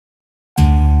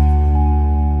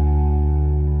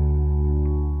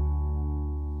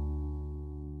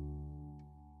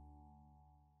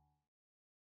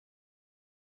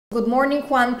Good morning,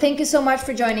 Juan. Thank you so much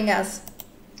for joining us.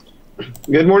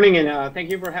 Good morning, and thank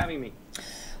you for having me.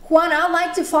 Juan, I'd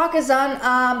like to focus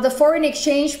on the foreign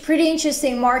exchange. Pretty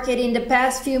interesting market in the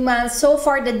past few months. So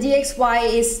far, the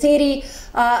DXY is steady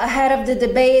ahead of the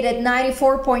debate at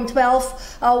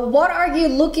 94.12. What are you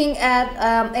looking at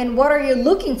and what are you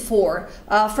looking for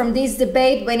from this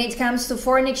debate when it comes to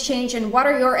foreign exchange? And what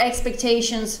are your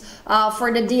expectations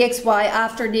for the DXY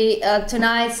after the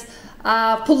tonight's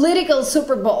political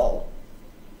Super Bowl?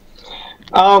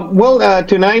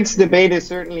 Tonight's debate is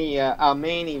certainly a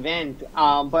main event,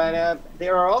 but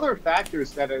there are other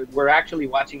factors that we're actually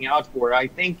watching out for. I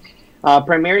think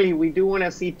primarily we do want to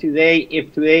see today,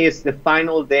 if today is the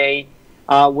final day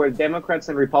where Democrats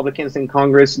and Republicans in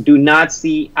Congress do not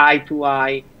see eye to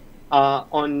eye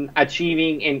on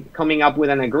achieving and coming up with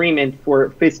an agreement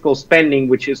for fiscal spending,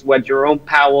 which is what Jerome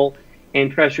Powell and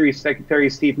Treasury Secretary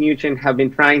Steve Mnuchin have been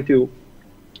trying to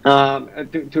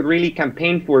really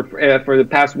campaign for the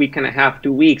past week and a half,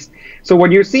 2 weeks. So what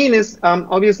you're seeing is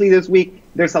obviously this week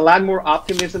there's a lot more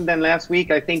optimism than last week.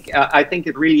 I think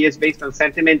it really is based on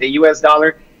sentiment. The U.S.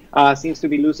 dollar seems to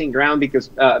be losing ground because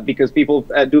people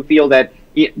do feel that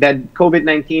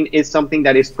COVID-19 is something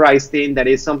that is priced in, that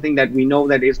is something that we know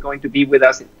that is going to be with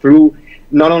us through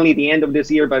not only the end of this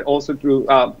year but also through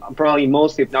probably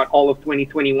most, if not all, of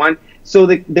 2021. So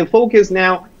the focus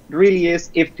now really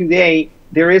is if today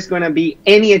there is going to be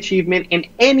any achievement in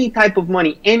any type of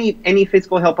money, any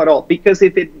fiscal help at all. Because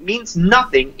if it means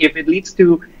nothing, if it leads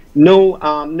to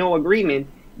no agreement,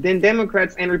 then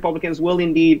Democrats and Republicans will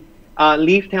indeed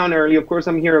leave town early. Of course,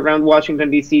 I'm here around Washington,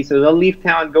 D.C., so they'll leave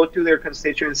town, go to their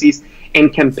constituencies,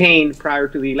 and campaign prior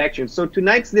to the election. So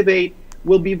tonight's debate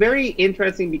will be very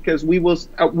interesting because we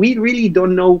really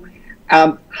don't know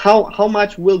how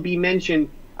much will be mentioned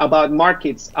about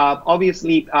markets.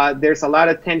 Obviously, there's a lot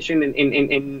of tension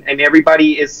and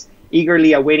everybody is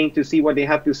eagerly awaiting to see what they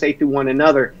have to say to one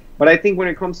another. But I think when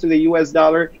it comes to the U.S.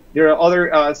 dollar, there are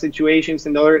other situations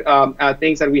and other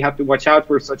things that we have to watch out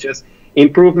for, such as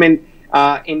improvement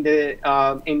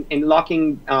in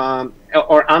locking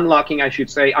or unlocking, I should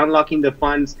say, unlocking the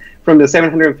funds from the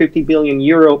 750 billion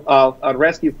euro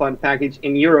rescue fund package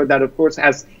in euro that, of course,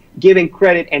 has given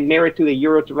credit and merit to the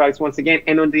euro to rise once again.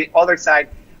 And on the other side,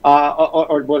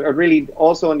 or really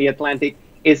also on the Atlantic,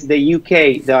 is the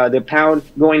UK, the pound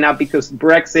going up because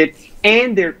Brexit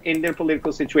and their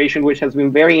political situation, which has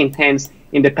been very intense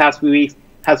in the past few weeks,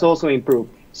 has also improved.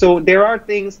 So there are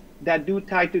things that do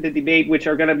tie to the debate, which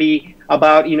are going to be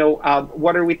about,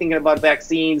 what are we thinking about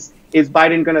vaccines? Is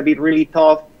Biden going to be really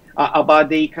tough about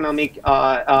the economic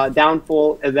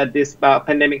downfall that this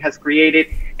pandemic has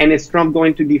created? And is Trump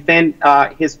going to defend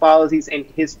his policies and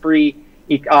his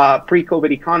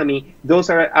pre-COVID economy?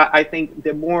 Those are, I think,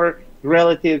 the more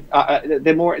relative,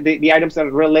 the items that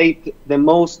relate the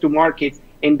most to markets,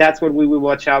 and that's what we will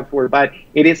watch out for. But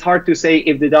it is hard to say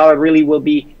if the dollar really will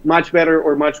be much better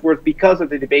or much worse because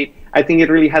of the debate. I think it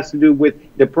really has to do with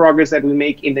the progress that we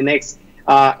make in the next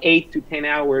 8 to 10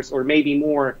 hours or maybe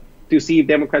more to see if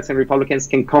Democrats and Republicans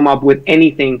can come up with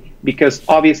anything, because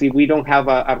obviously we don't have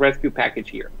a rescue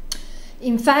package here.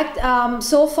 In fact,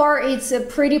 so far it's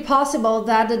pretty possible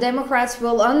that the Democrats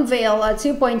will unveil a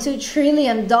 $2.2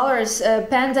 trillion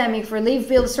pandemic relief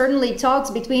bill. Certainly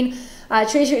talks between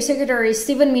Treasury Secretary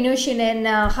Steven Mnuchin and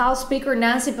House Speaker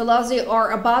Nancy Pelosi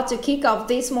are about to kick off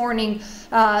this morning.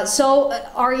 So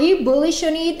are you bullish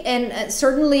on it? And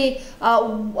certainly,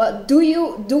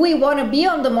 do we want to be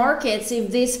on the markets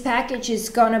if this package is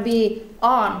going to be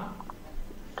on?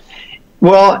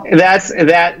 Well, that's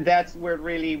where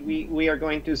really we are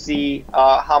going to see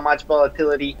how much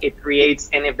volatility it creates,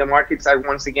 and if the markets are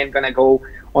once again going to go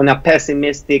on a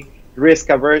pessimistic risk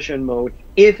aversion mode,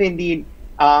 if indeed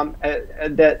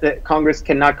the Congress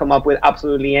cannot come up with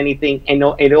absolutely anything and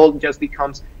it all just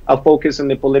becomes a focus on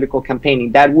the political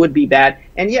campaigning. That would be bad.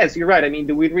 And yes, you're right. I mean,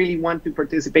 do we really want to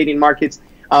participate in markets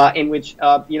in which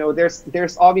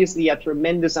there's obviously a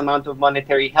tremendous amount of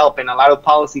monetary help and a lot of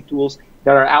policy tools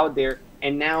that are out there.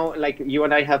 And now, like you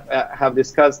and I have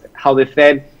discussed, how the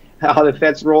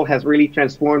Fed's role has really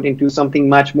transformed into something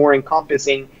much more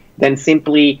encompassing than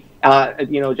simply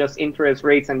just interest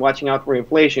rates and watching out for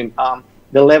inflation.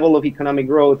 The level of economic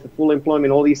growth, full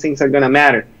employment, all these things are going to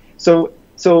matter. So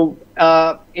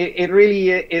it really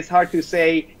is hard to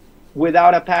say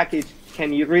without a package.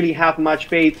 Can you really have much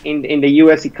faith in the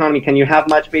U.S. economy? Can you have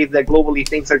much faith that globally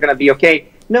things are going to be okay?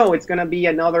 No, it's going to be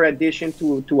another addition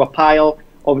to a pile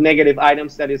of negative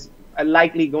items that is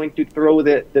likely going to throw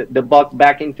the buck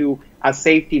back into a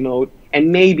safety mode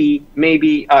and maybe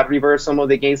reverse some of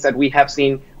the gains that we have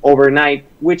seen overnight,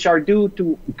 which are due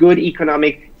to good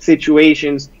economic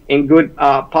situations and good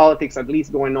politics, at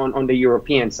least going on the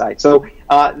European side. So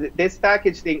this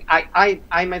package thing,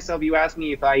 I myself, you asked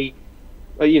me if I,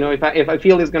 if I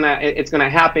feel it's gonna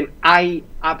happen. I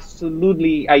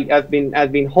absolutely, I've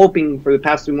been hoping for the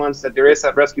past 2 months that there is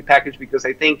a rescue package, because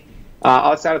I think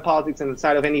outside of politics and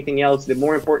outside of anything else, the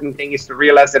more important thing is to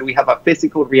realize that we have a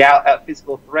physical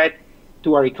threat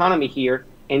to our economy here,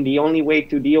 and the only way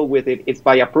to deal with it is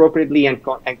by appropriately and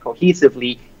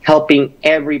cohesively helping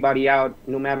everybody out,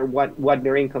 no matter what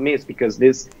their income is, because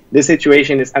this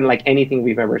situation is unlike anything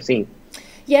we've ever seen.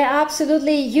 Yeah,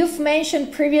 absolutely. You've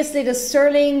mentioned previously the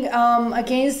sterling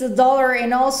against the dollar,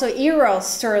 and also euro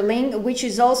sterling, which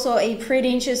is also a pretty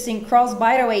interesting cross.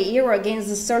 By the way, euro against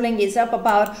the sterling is up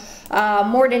about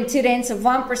more than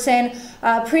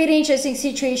 0.2%. Pretty interesting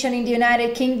situation in the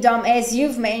United Kingdom, as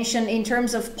you've mentioned, in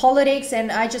terms of politics.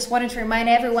 And I just wanted to remind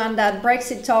everyone that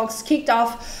Brexit talks kicked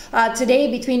off today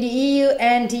between the EU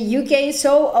and the UK.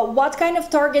 So what kind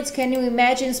of targets can you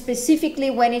imagine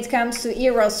specifically when it comes to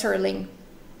euro sterling?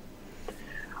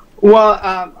 Well,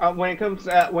 when it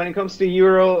comes to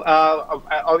euro,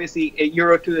 obviously a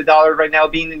euro to the dollar right now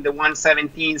being in the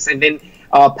 117s, and then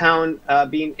pound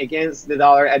being against the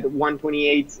dollar at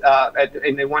 128,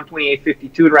 in the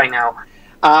 128.52 right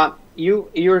now.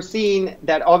 You're seeing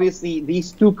that obviously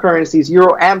these two currencies,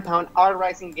 euro and pound, are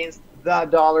rising against the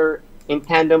dollar in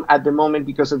tandem at the moment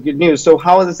because of good news. So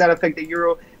how does that affect the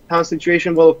euro pound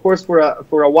situation? Well, of course, for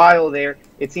a while there,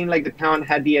 it seemed like the pound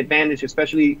had the advantage,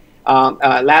 especially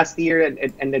last year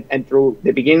and through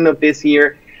the beginning of this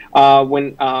year,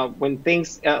 when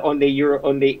things on the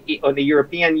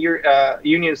European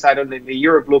Union side, on the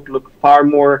Europe look far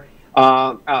more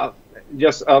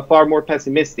far more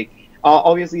pessimistic.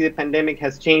 Obviously, the pandemic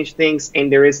has changed things,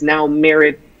 and there is now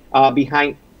merit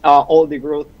behind all the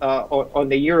growth on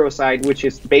the euro side, which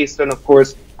is based on, of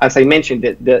course, as I mentioned,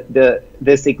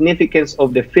 the significance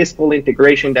of the fiscal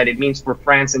integration that it means for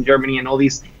France and Germany and all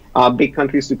these big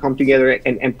countries to come together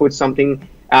and put something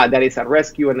that is a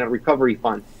rescue and a recovery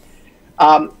fund.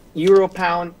 Euro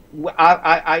pound,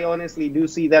 I honestly do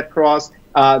see that cross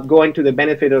going to the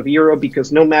benefit of euro,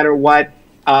 because no matter what,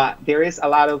 there is a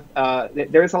lot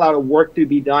of work to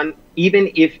be done.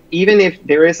 Even if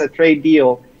there is a trade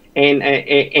deal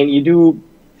and you do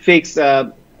fix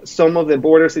some of the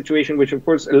border situation, which of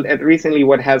course recently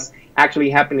what has actually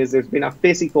happened is there's been a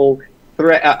physical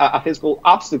threat, a physical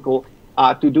obstacle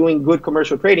to doing good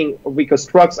commercial trading, because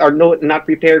trucks are not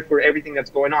prepared for everything that's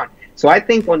going on. So I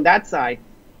think on that side,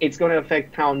 it's going to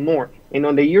affect pound more. And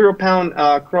on the euro pound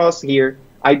cross here,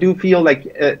 I do feel like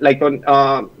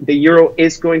on the euro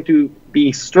is going to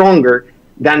be stronger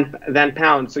than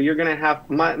pound. So you're going to have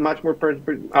much more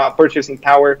purchasing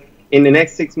power in the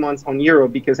next 6 months on euro,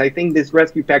 because I think this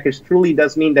rescue package truly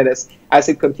does mean that as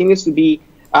it continues to be,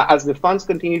 as the funds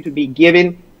continue to be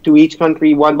given to each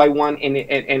country one by one,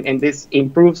 and this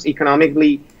improves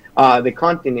economically the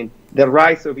continent, the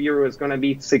rise of euro is going to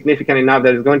be significant enough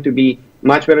that it's going to be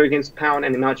much better against pound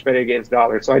and much better against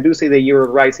dollar. So I do see the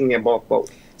euro rising above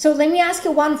both. So let me ask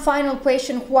you one final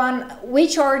question, Juan.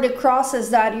 Which are the crosses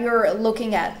that you're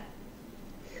looking at?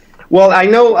 Well, I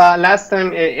know last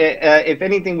time, if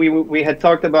anything, we had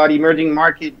talked about emerging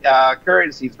market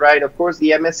currencies, right? Of course,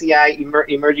 the MSCI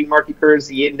Emerging Market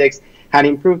Currency Index had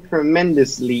improved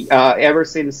tremendously ever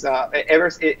since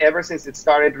it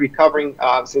started recovering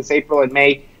since April and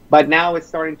May. But now it's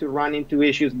starting to run into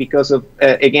issues because of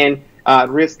again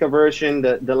risk aversion,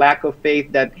 the lack of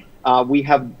faith that we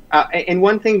have. And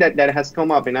one thing that has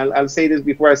come up, and I'll say this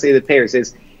before I say the pairs,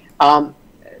 is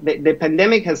the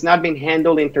pandemic has not been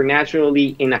handled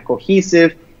internationally in a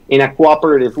cohesive, in a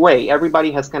cooperative way.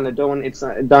 Everybody has kind of done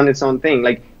its own thing.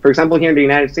 Like, for example, here in the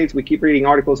United States, we keep reading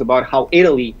articles about how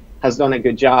Italy has done a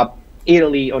good job,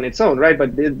 Italy on its own, right?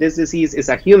 But this disease is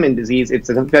a human disease. It's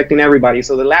affecting everybody.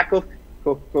 So the lack of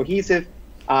cohesive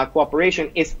cooperation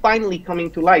is finally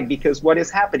coming to light, because what is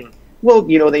happening? Well,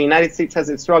 you know, the United States has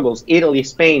its struggles. Italy,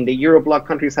 Spain, the Euro bloc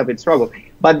countries have its struggles.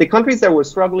 But the countries that were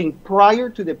struggling prior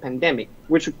to the pandemic,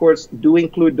 which of course do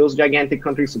include those gigantic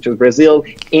countries such as Brazil,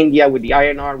 India with the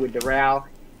INR, with the real,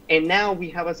 and now we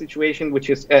have a situation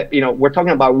which is, we're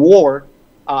talking about war,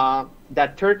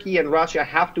 that Turkey and Russia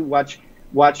have to watch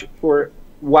for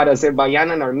what Azerbaijan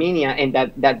and Armenia and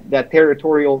that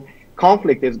territorial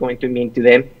conflict is going to mean to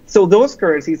them. So those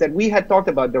currencies that we had talked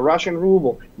about, the Russian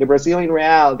ruble, the Brazilian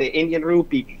real, the Indian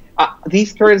rupee,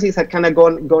 these currencies had kind of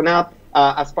gone up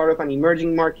as part of an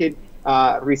emerging market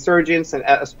resurgence, and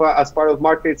as part of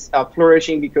markets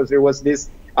flourishing, because there was this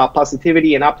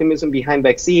positivity and optimism behind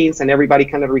vaccines and everybody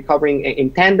kind of recovering in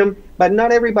tandem, but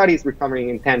not everybody's recovering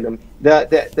in tandem.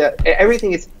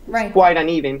 Everything is quite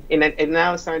uneven, and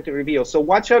now it's starting to reveal. So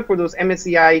watch out for those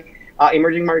MSCI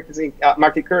emerging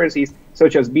market currencies,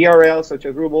 such as BRL, such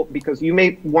as ruble, because you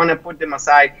may want to put them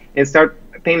aside and start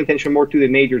paying attention more to the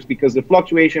majors, because the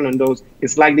fluctuation on those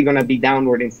is likely going to be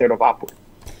downward instead of upward.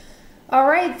 All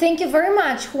right, thank you very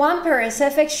much. Juan Perez,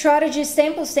 FX Strategist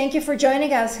Tempus, thank you for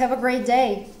joining us. Have a great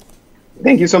day.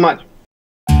 Thank you so much.